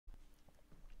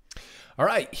All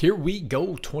right, here we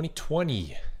go.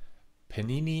 2020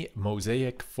 Panini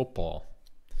Mosaic Football.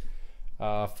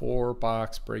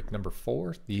 4-box break number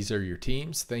 4. These are your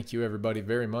teams. Thank you, everybody,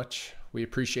 very much. We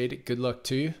appreciate it. Good luck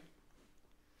to you.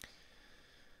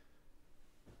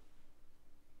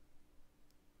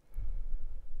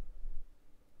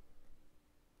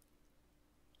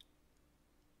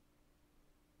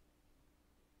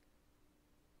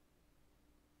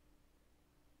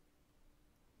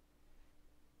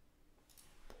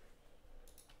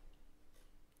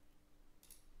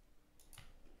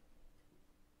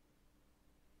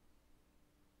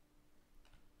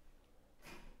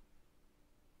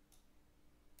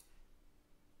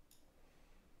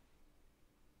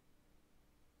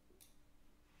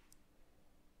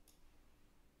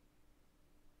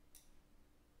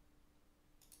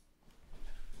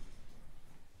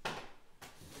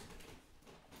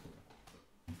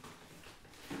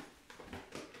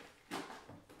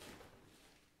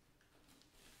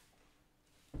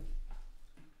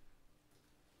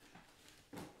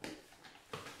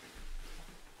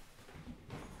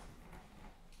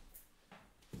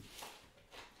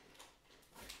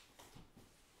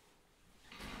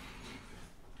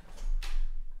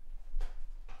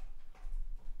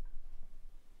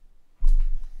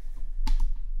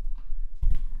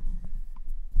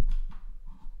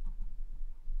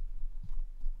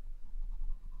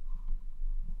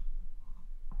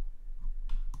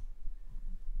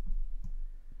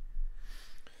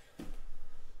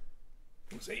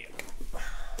 Mosaic.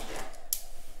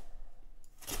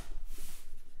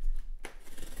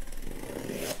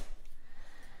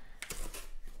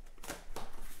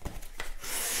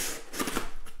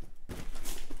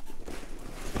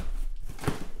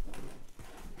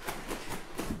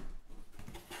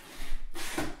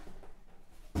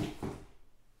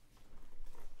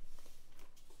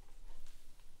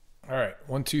 All right,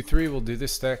 1, 2, 3. We'll do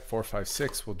this stack. 4, 5,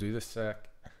 6. We'll do this stack.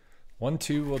 1,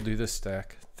 2. We'll do this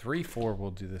stack. 3, 4.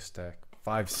 We'll do this stack.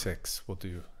 5, 6. We'll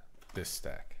do this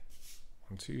stack.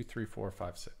 1, 2, 3, 4,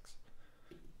 5, 6.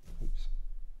 Oops.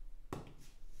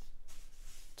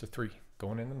 It's a 3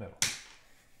 going in the middle.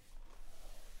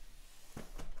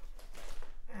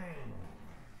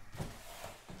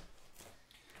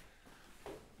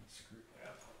 Screw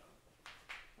that.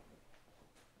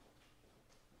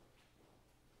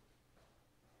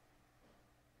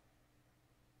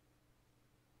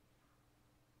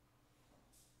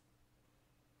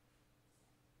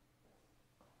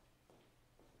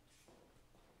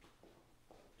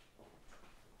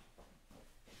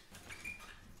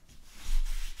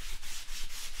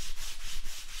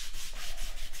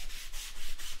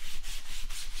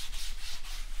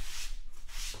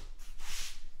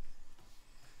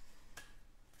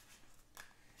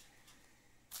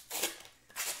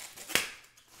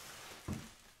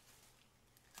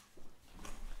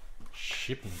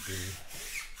 Shipping dude.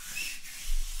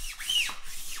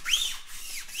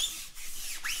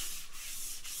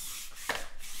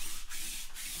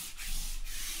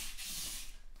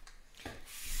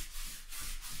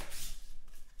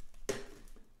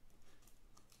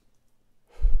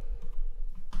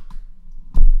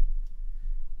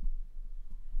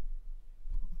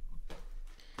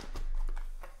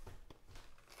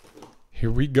 Here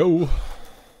we go.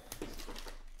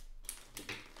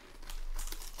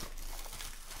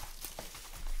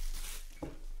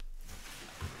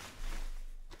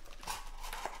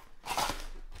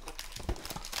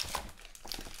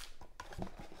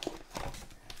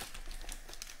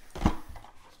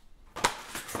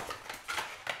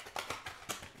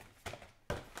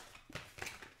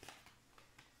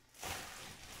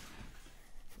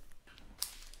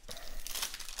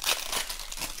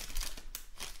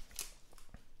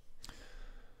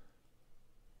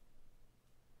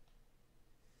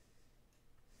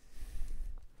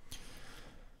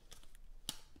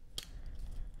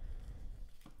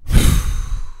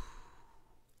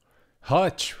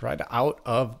 Hutch right out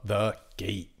of the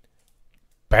gate.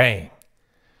 Bang.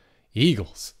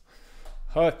 Eagles.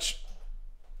 Hutch.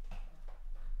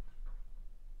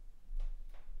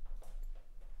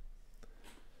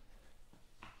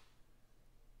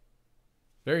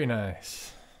 Very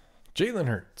nice. Jalen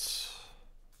Hurts.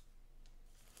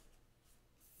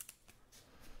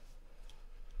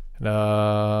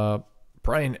 And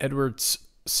Brian Edwards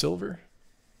Silver.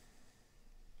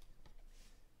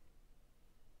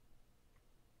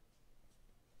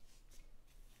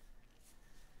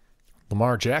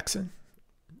 Lamar Jackson,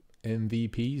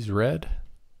 MVPs, red,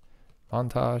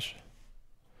 montage.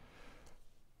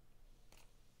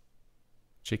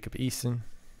 Jacob Eason.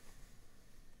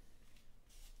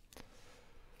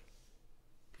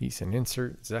 Eason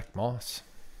insert, Zach Moss.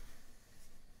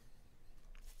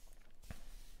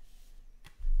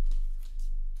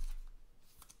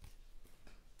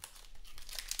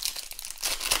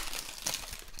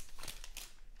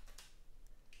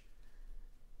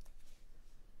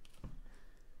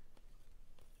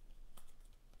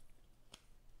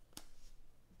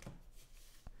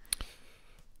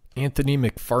 Anthony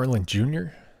McFarland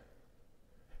Jr.,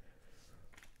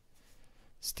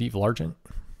 Steve Largent,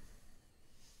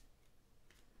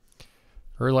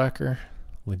 Urlacher,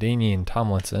 LaDainian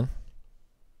Tomlinson,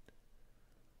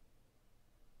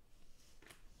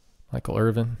 Michael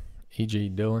Irvin, A.J.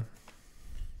 Dillon,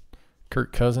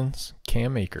 Kirk Cousins,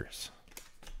 Cam Akers.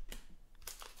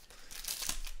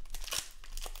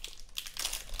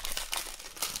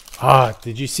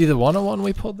 Did you see the 101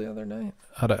 we pulled the other night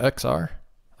out of XR?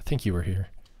 I think you were here.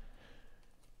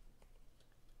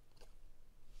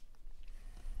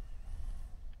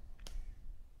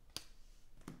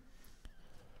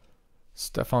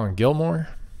 Stephon Gilmore,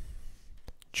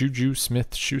 Juju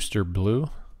Smith-Schuster blue.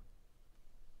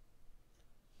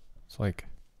 It's like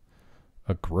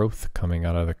a growth coming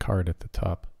out of the card at the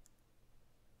top.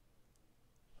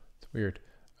 It's weird.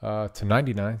 To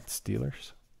 99,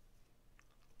 Steelers.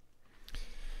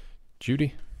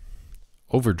 Judy,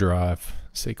 Overdrive,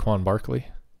 Saquon Barkley.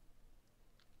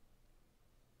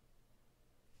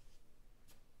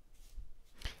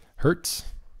 Hurts,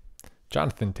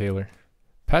 Jonathan Taylor,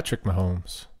 Patrick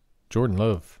Mahomes, Jordan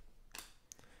Love.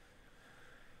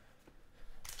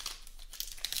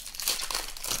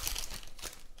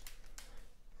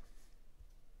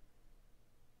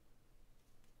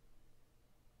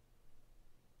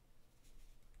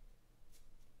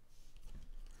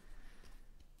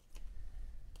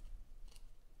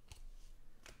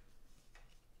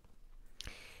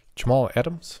 Jamal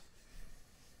Adams,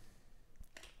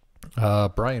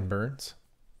 Brian Burns,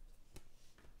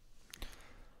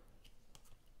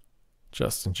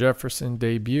 Justin Jefferson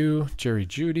debut, Jerry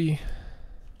Jeudy,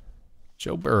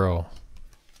 Joe Burrow,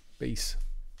 base.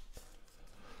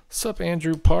 Sup,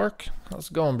 Andrew Park?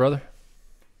 How's it going, brother?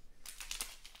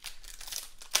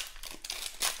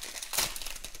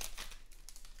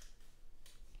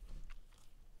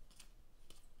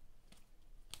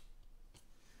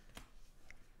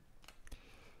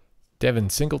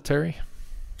 Devin Singletary.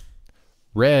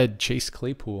 Red, Chase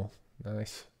Claypool.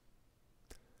 Nice.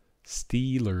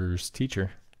 Steelers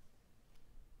teacher.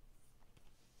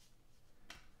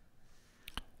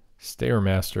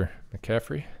 Stairmaster,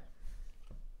 McCaffrey.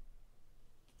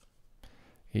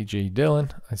 A.J. Dillon,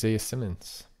 Isaiah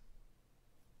Simmons.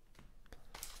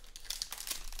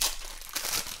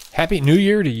 Happy New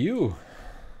Year to you.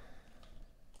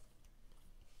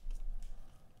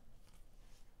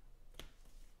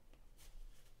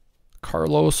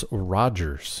 Carlos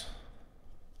Rogers,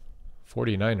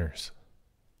 49ers,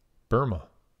 Burma.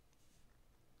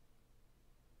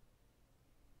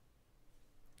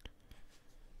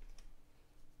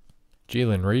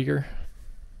 Jalen Reagor,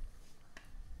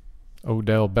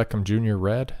 Odell Beckham Jr.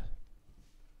 red.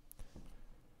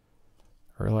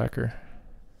 Urlacher,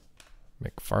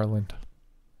 McFarland,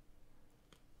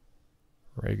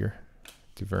 Reagor,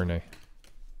 Duvernay.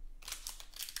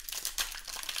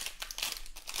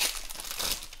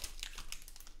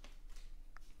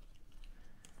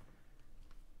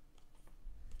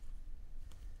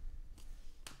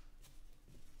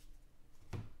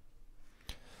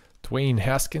 Dwayne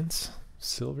Haskins,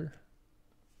 silver.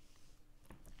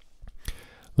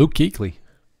 Luke Kuechly,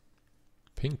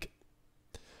 pink.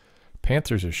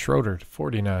 Panthers are Schroeder,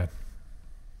 49.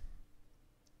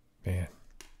 Man,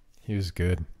 he was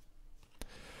good.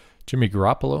 Jimmy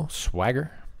Garoppolo,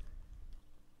 swagger.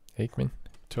 Aikman,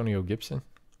 Antonio Gibson.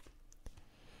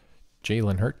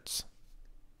 Jalen Hurts.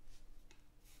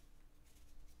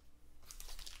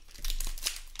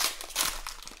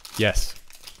 Yes.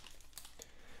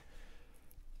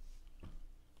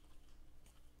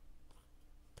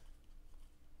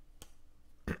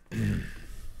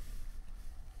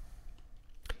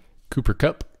 Cooper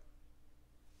Kupp.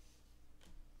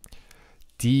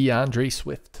 DeAndre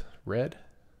Swift, red.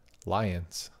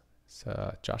 Lions. It's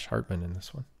Josh Hartman in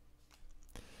this one.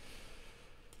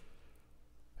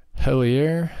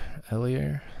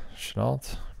 Elier,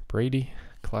 Chenault, Brady,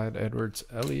 Clyde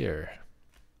Edwards-Helaire.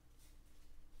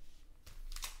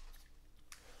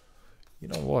 You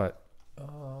know what? Let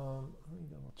me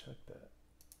double check that.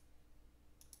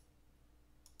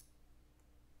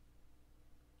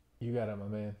 You got it, my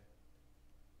man.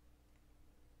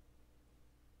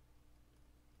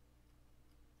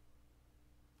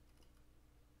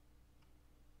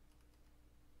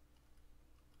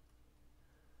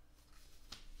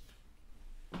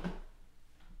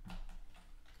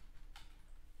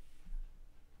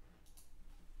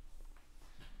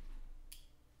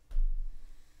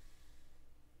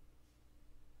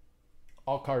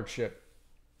 All card ship.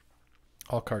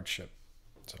 All card ship.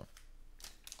 So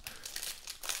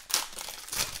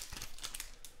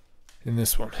in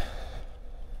this one.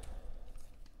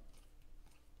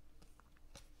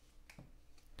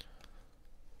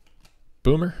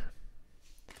 Boomer.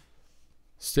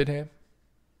 Stidham.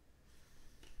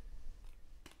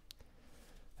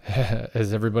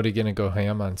 Is everybody going to go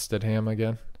ham on Stidham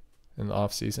again in the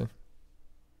offseason?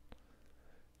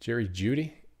 Jerry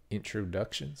Jeudy,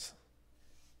 introductions.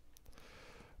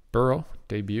 Burrow,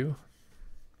 debut.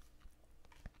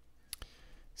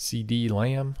 CD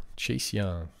Lamb, Chase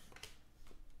Young.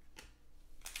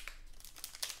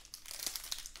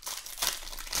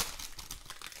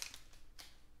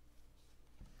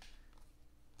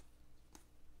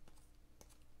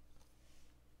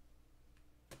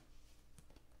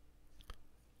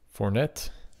 Fournette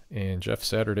and Jeff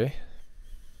Saturday.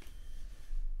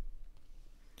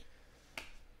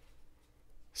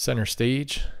 Center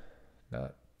stage,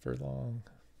 not for long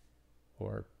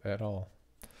or at all.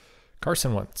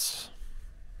 Carson Wentz.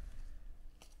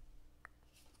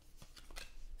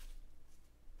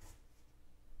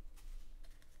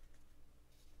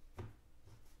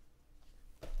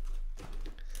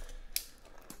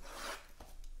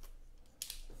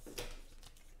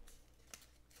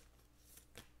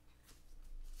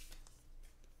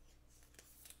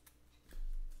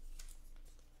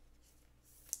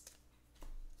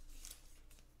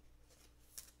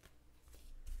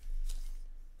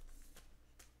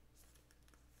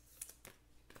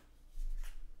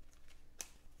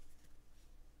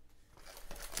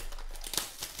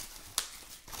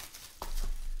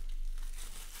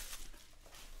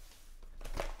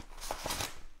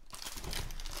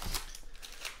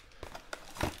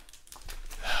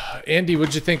 Andy,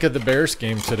 what'd you think of the Bears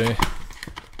game today?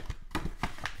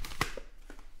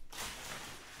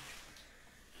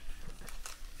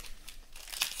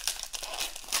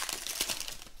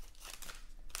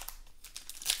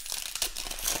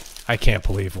 I can't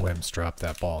believe Wims dropped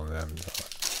that ball in them.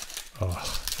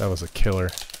 Oh, that was a killer.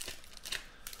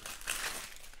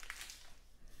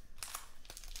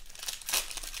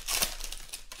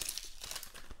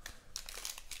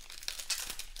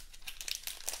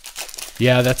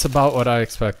 Yeah, that's about what I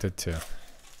expected too.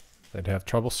 They'd have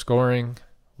trouble scoring,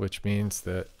 which means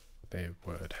that they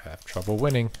would have trouble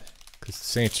winning because the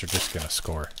Saints are just going to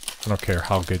score. I don't care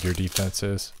how good your defense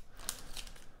is.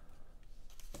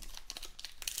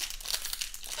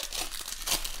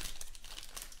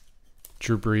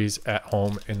 Drew Brees at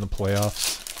home in the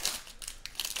playoffs.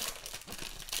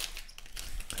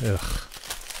 Ugh.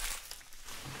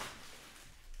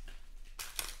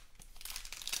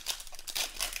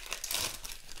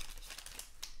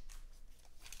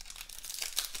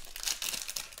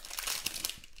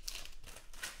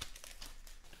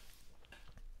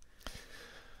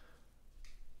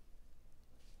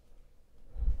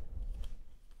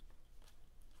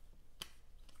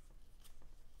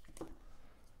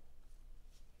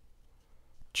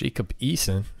 Jacob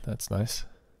Eason, that's nice.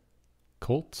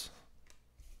 Colts.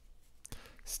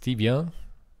 Steve Young.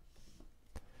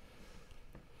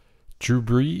 Drew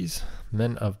Brees,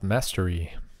 Men of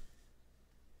Mastery.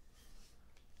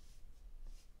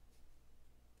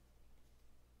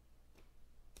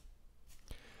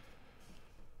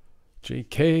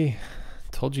 JK,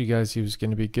 told you guys he was going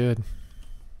to be good.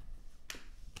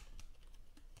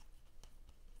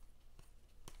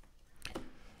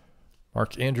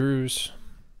 Mark Andrews.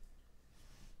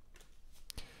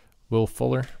 Will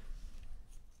Fuller.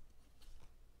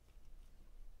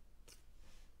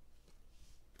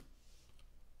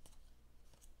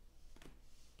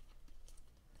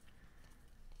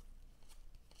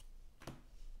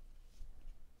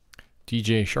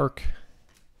 DJ Shark.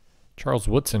 Charles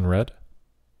Woodson red.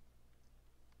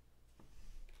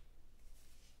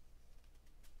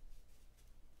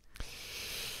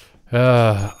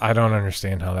 I don't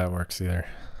understand how that works either.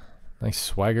 Nice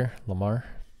swagger, Lamar.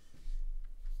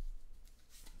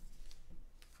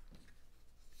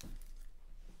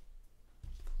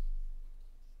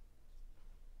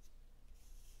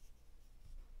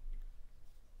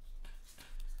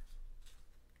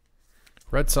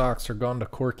 Red Sox are gone to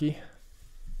Corky.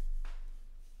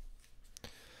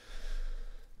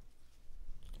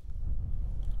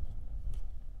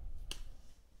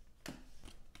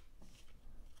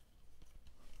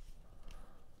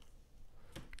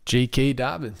 J.K.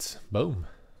 Dobbins. Boom.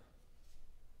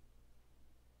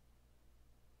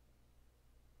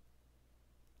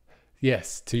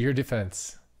 Yes, to your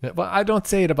defense. Well, I don't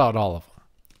say it about all of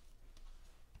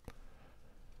them.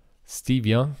 Steve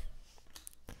Young.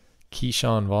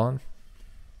 Keyshawn Vaughn.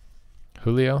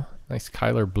 Julio. Nice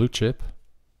Kyler blue chip.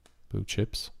 Blue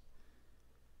chips.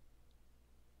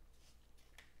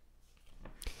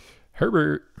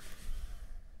 Herbert.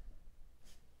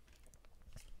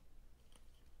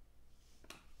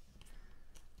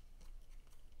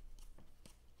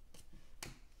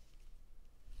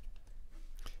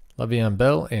 Le'Veon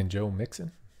Bell and Joe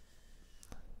Mixon.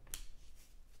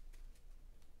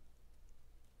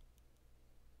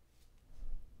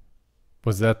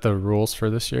 Was that the rules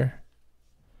for this year?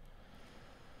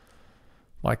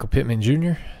 Michael Pittman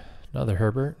Jr., another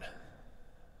Herbert.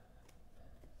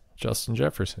 Justin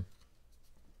Jefferson.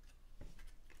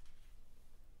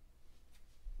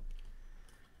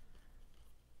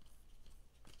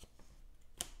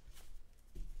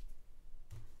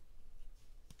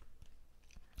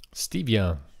 Steve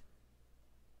Young.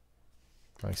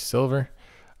 Nice silver.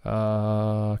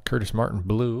 Curtis Martin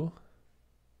blue.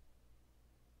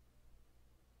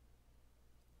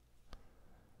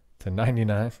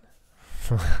 /99.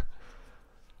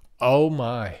 Oh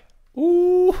my.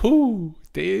 Ooh,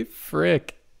 Dave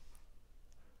Frick.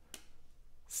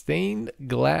 Stained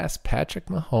glass Patrick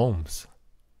Mahomes.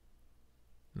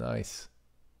 Nice.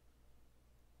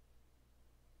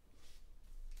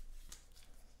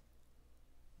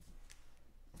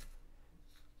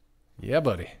 Yeah,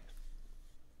 buddy.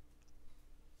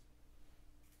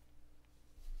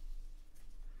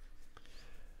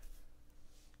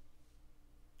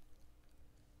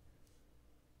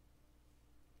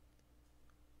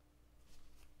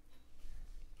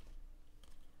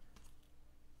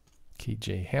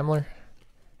 KJ Hamler.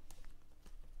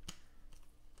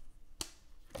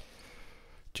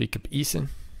 Jacob Eason.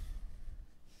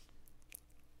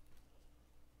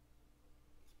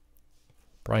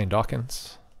 Brian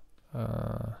Dawkins.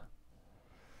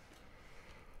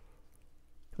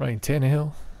 Ryan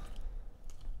Tannehill.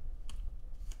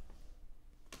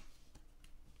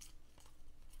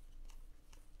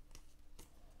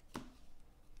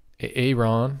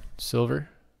 Aaron silver.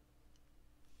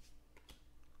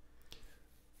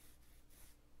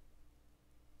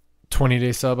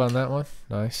 $20-day sub on that one.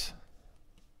 Nice.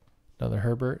 Another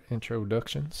Herbert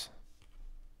introductions.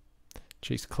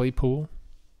 Chase Claypool.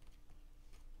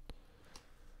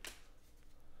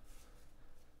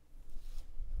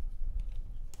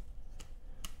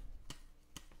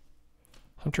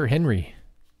 Hunter Henry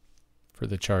for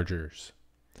the Chargers.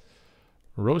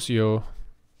 Roadshow.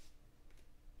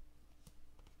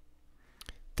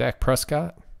 Dak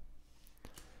Prescott.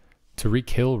 Tyreek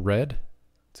Hill red.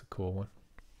 That's a cool one.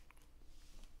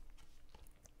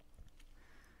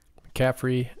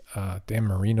 McCaffrey, Dan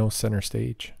Marino center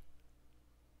stage.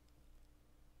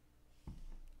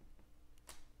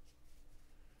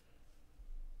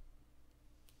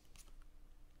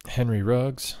 Henry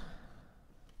Ruggs.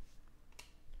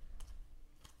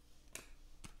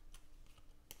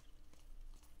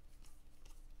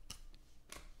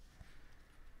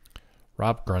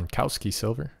 Rob Gronkowski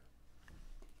silver.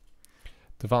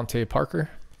 Devontae Parker.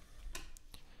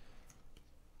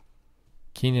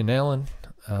 Keenan Allen.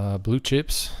 Blue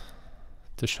chips.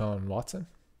 Deshaun Watson.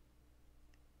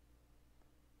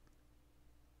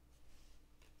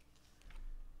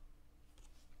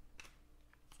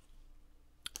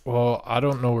 Well, I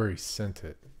don't know where he sent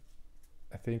it.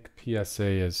 I think PSA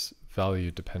is value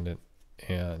dependent,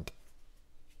 and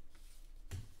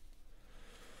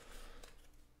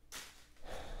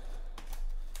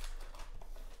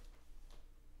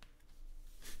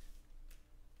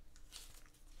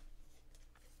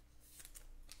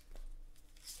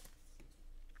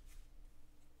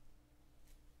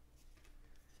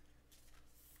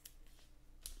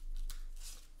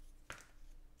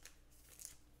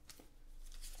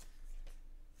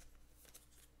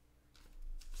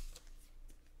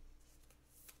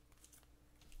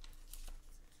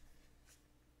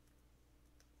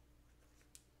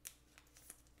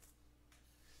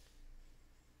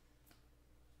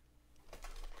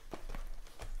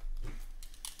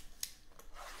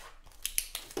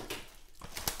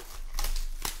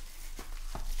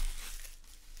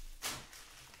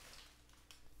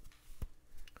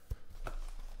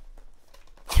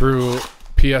through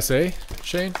PSA,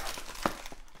 Shane?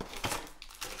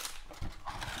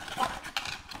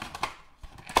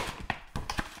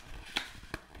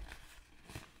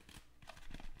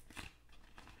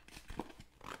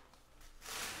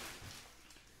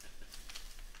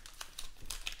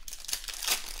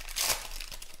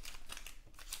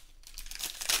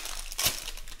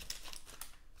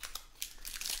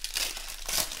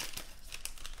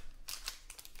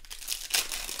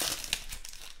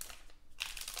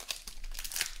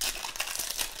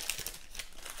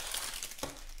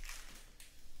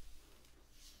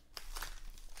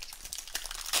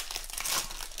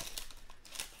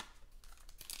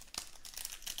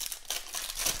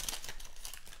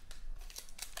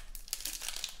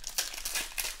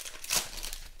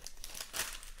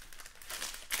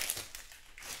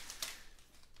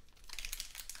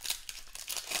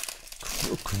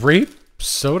 Great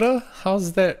soda?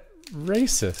 How's that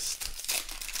racist?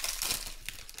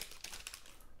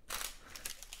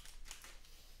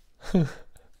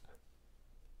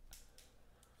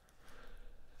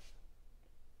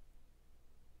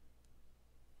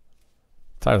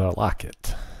 Tyler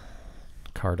Lockett.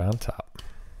 Card on top.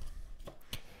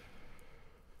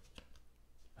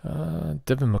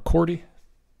 Devin McCourty.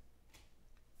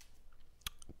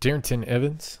 Darrington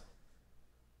Evans.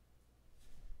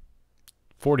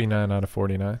 49 out of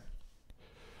 49.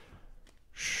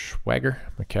 Schwager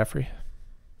McCaffrey.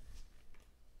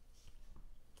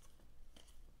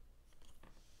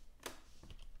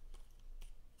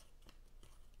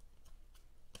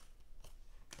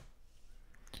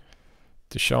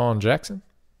 Deshaun Jackson.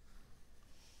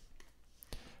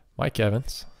 Mike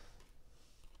Evans.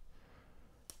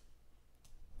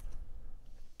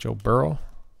 Joe Burrow.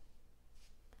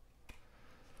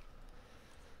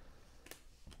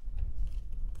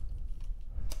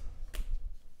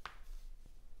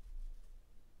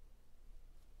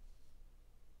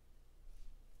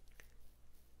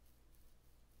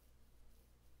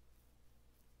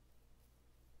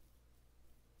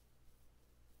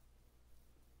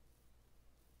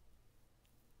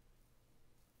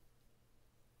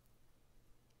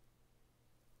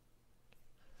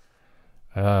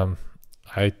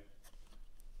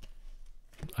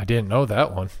 I didn't know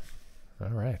that one. All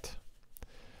right.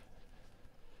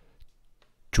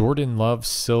 Jordan Love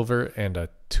silver and a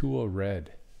Tua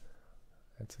red.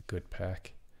 That's a good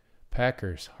pack.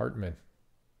 Packers Hartman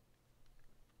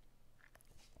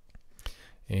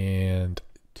and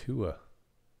Tua.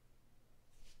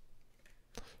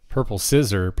 Purple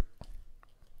scissor.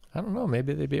 I don't know.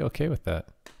 Maybe they'd be okay with that.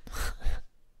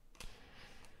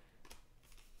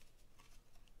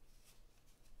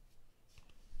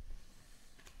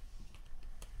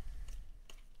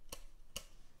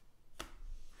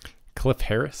 Cliff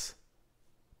Harris.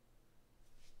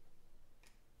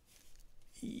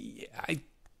 Yeah,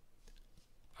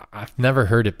 I've never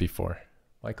heard it before.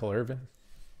 Michael Irvin.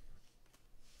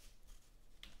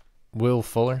 Will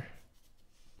Fuller.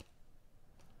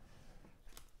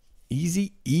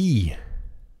 Easy E.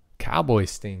 Cowboy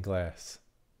stained glass.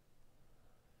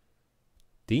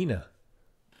 Dina.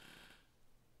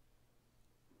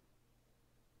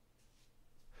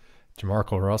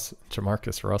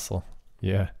 Jamarcus Russell.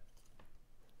 Yeah.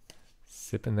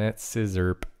 Sipping that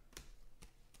scissor.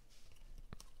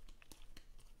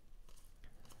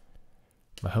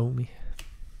 Mahomey.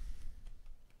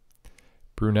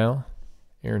 Brunell.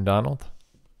 Aaron Donald.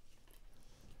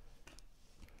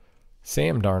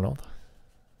 Sam Darnold.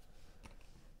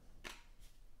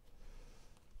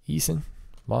 Eason.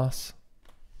 Moss.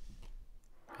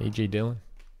 A.J. Dillon.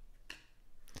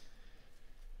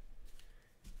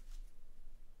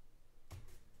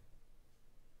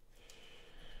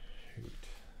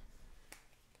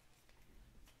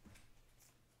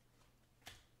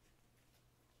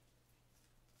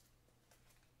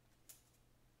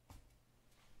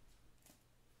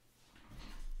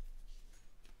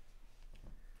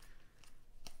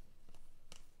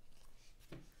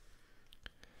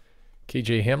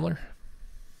 KJ Hamler.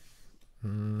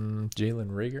 Jalen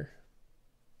Rager.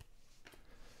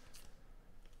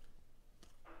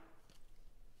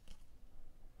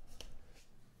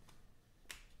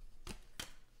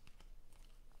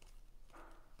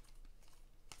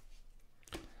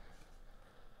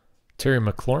 Terry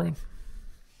McLaurin.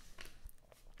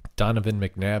 Donovan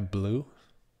McNabb blue.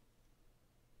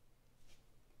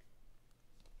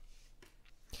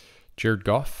 Jared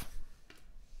Goff.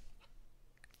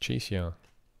 Chase Young.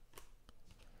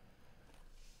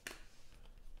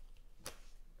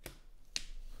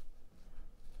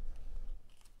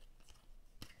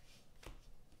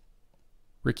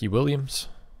 Ricky Williams.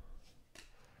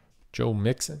 Joe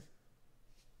Mixon.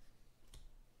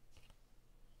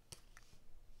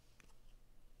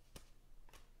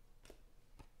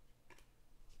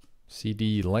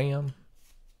 CD Lamb.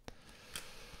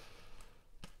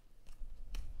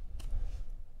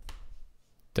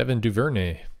 Devin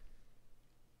Duvernay.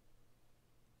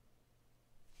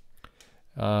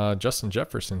 Justin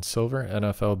Jefferson, silver,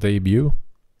 NFL debut.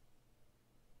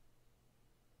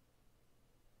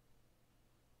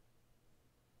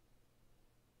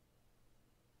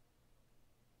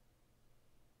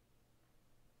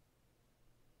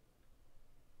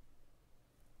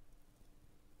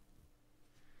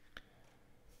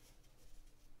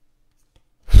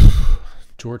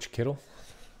 George Kittle.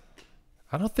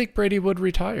 I don't think Brady would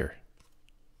retire.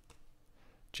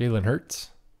 Jalen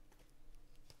Hurts.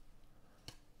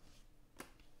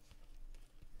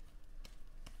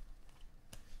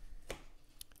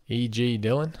 A.J.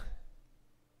 Dillon.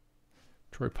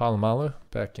 Troy Polamalu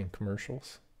back in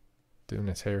commercials, doing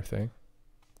his hair thing.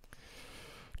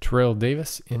 Terrell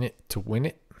Davis in it to win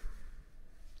it.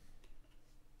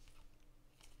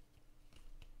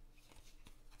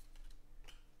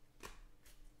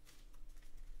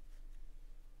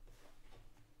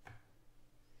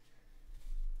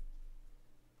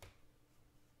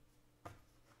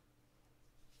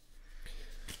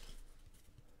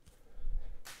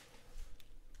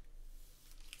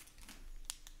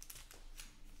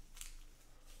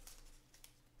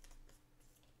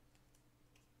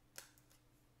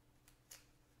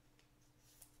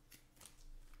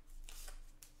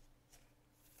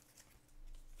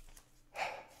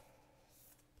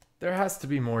 There has to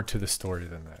be more to the story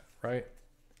than that, right?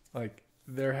 Like,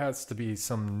 there has to be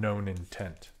some known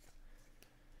intent.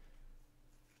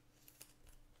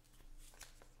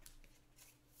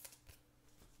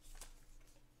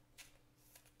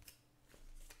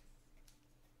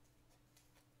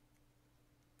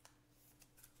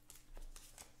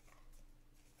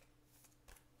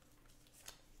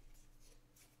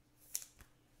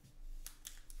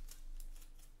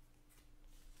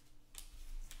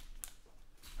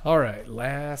 All right,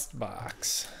 last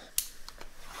box.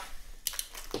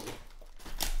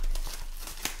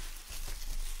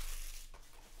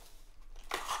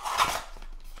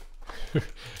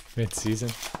 Mid-season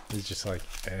is just like,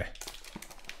 eh.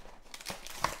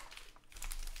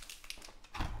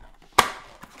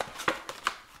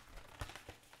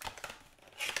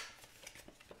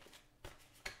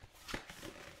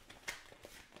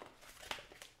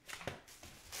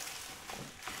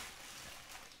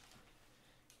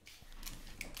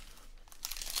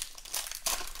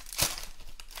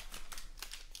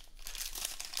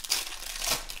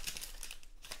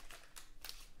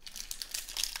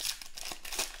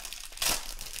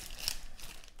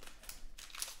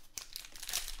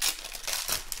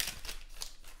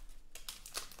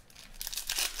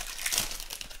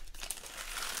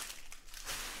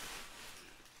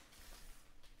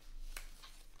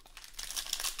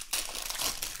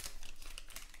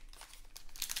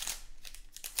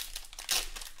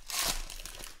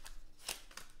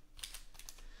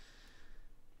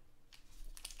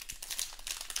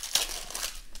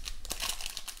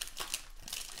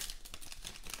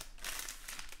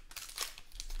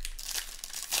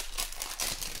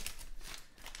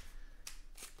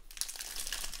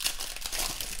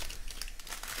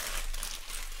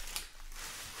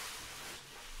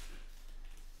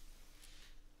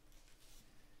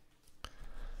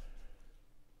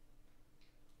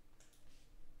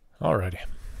 Alrighty.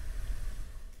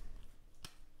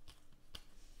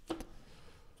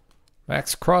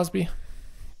 Max Crosby,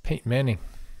 Peyton Manning.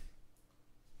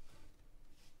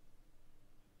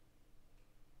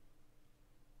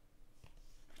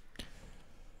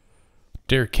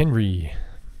 Derrick Henry.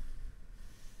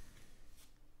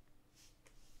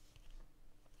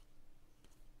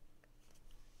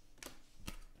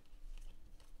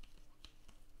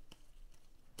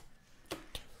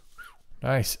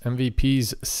 Nice.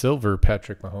 MVP's silver,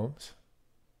 Patrick Mahomes.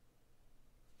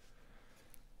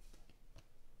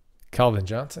 Calvin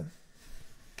Johnson.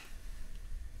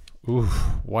 Ooh,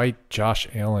 white Josh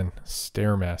Allen,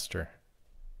 Stairmaster.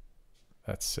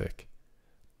 That's sick.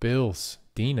 Bills,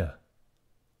 Dina.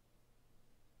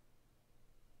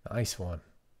 Nice one.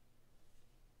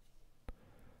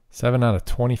 7 out of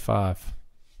 25.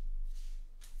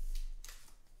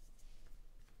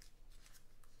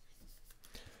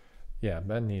 Yeah,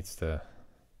 Ben needs to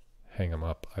hang him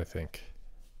up, I think.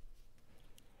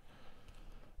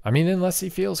 I mean, unless he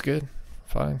feels good.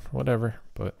 Fine, whatever.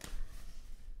 But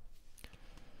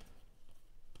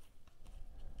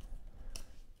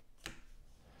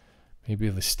maybe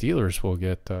the Steelers will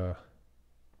get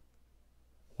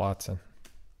Watson.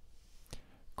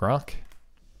 Gronk.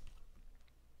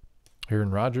 Aaron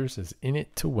Rodgers is in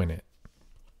it to win it.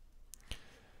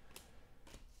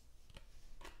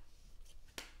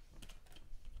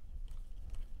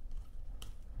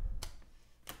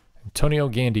 Antonio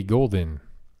Gandy Golden.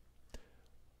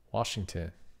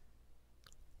 Washington.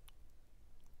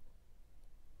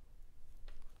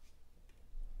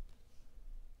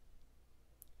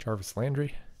 Jarvis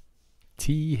Landry.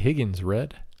 T. Higgins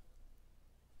red.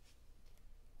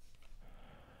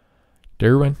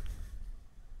 Derwin.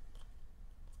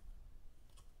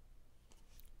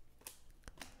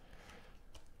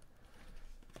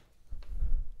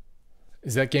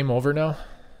 Is that game over now?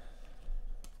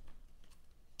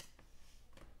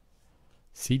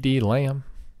 CD Lamb.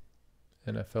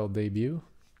 NFL debut.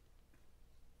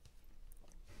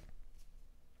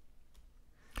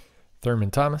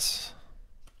 Thurman Thomas.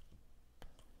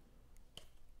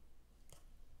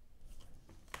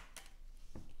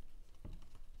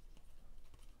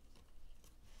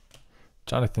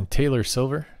 Jonathan Taylor,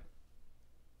 silver.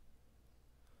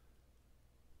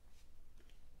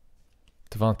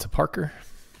 Devonta Parker.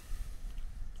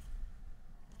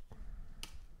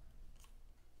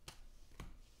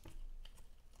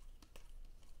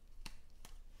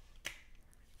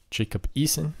 Jacob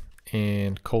Eason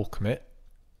and Cole Kmet.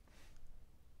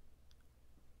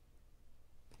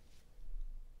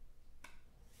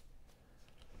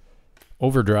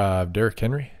 Overdrive, Derrick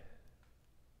Henry.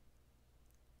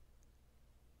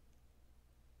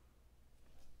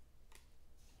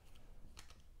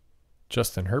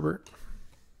 Justin Herbert.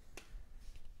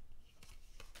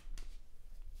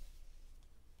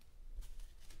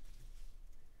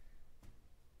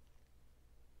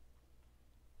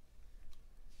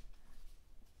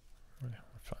 We're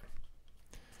fine.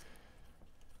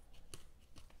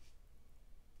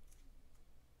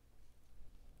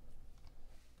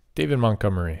 David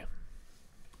Montgomery.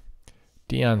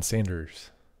 Deion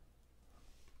Sanders.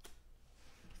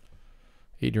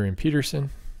 Adrian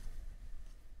Peterson.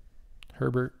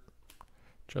 Herbert.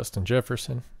 Justin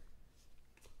Jefferson.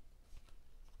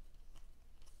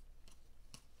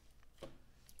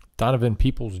 Donovan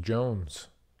Peoples-Jones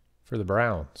for the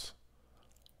Browns.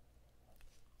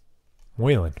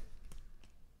 Whalen.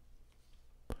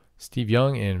 Steve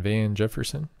Young and Van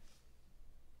Jefferson.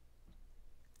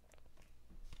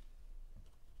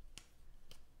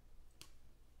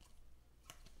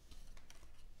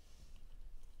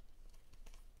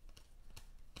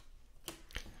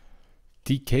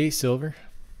 DK silver.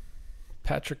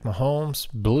 Patrick Mahomes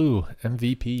blue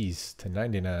MVPs to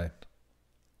 99.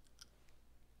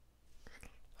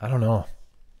 I don't know.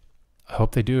 I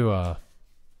hope they do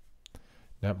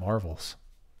Net Marvels.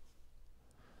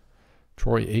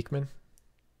 Troy Aikman.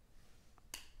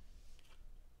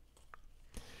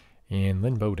 And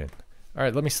Lynn Bowden. All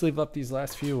right, let me sleeve up these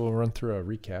last few. We'll run through a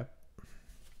recap.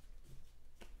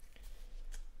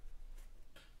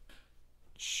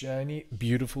 Shiny,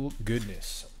 beautiful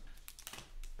goodness.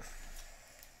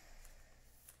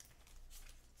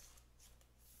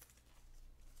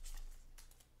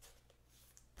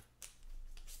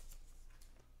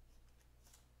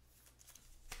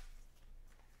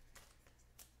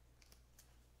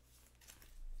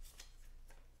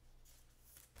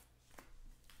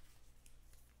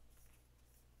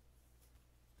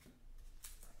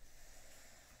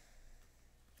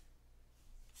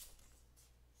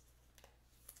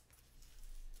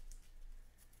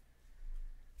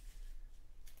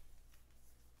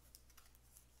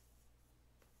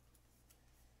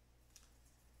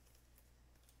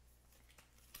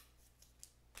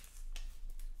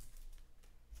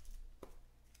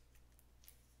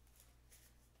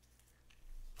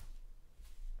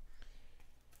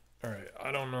 All right,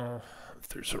 I don't know if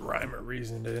there's a rhyme or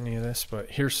reason to any of this,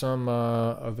 but here's some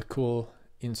of the cool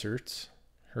inserts.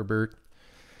 Herbert,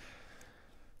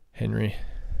 Henry,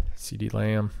 CeeDee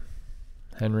Lamb,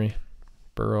 Henry,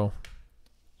 Burrow,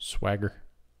 Swagger,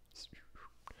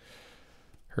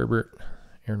 Herbert,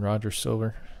 Aaron Rodgers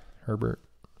silver, Herbert,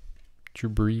 Drew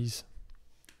Brees,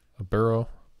 a Burrow,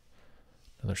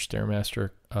 another Stairmaster,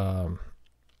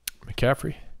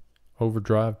 McCaffrey,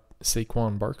 Overdrive,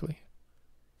 Saquon Barkley,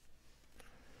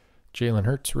 Jalen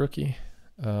Hurts rookie,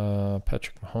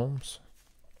 Patrick Mahomes,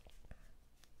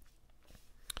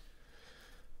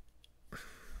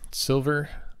 silver,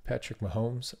 Patrick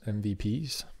Mahomes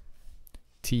MVPs,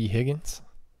 T. Higgins,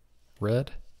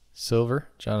 red, silver,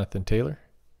 Jonathan Taylor,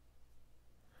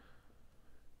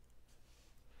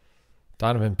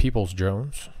 Donovan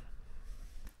Peoples-Jones,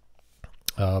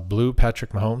 blue,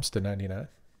 Patrick Mahomes to 99,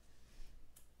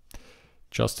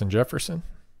 Justin Jefferson,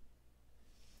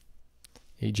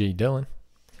 A.J. Dillon,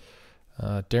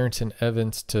 Darrington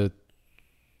Evans to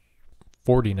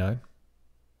 49,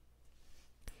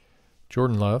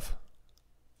 Jordan Love,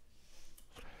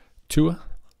 Tua,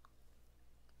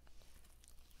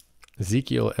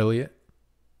 Ezekiel Elliott,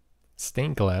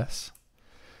 stained glass,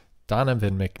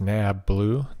 Donovan McNabb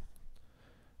blue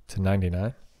to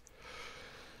 99,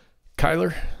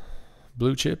 Kyler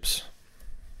blue chips,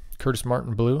 Curtis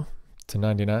Martin blue to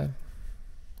 99,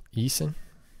 Eason,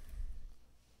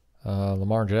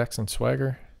 Lamar Jackson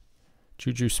swagger,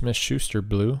 Juju Smith-Schuster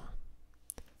blue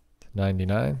to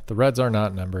 99. The Reds are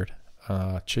not numbered.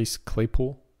 Chase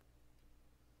Claypool,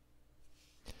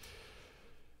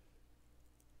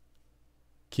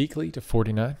 Kuechly to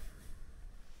 49,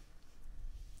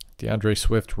 DeAndre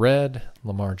Swift red,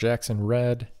 Lamar Jackson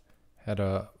red, had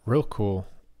a real cool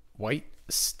white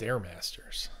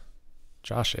Stairmasters,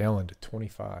 Josh Allen to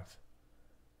 25.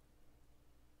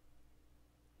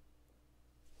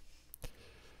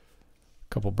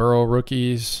 Couple Burrow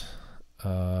rookies,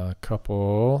 a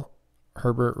couple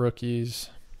Herbert rookies.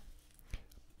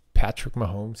 Patrick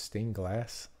Mahomes, stained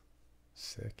glass.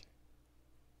 Sick.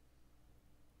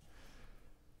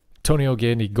 Antonio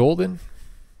Gandy Golden.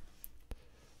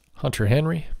 Hunter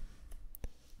Henry.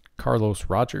 Carlos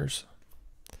Rogers.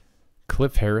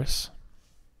 Cliff Harris.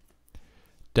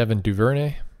 Devin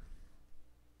Duvernay.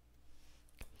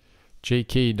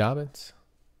 J.K. Dobbins.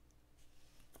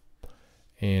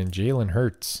 And Jalen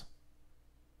Hurts.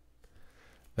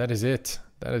 That is it.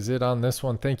 That is it on this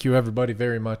one. Thank you, everybody,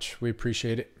 very much. We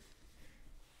appreciate it.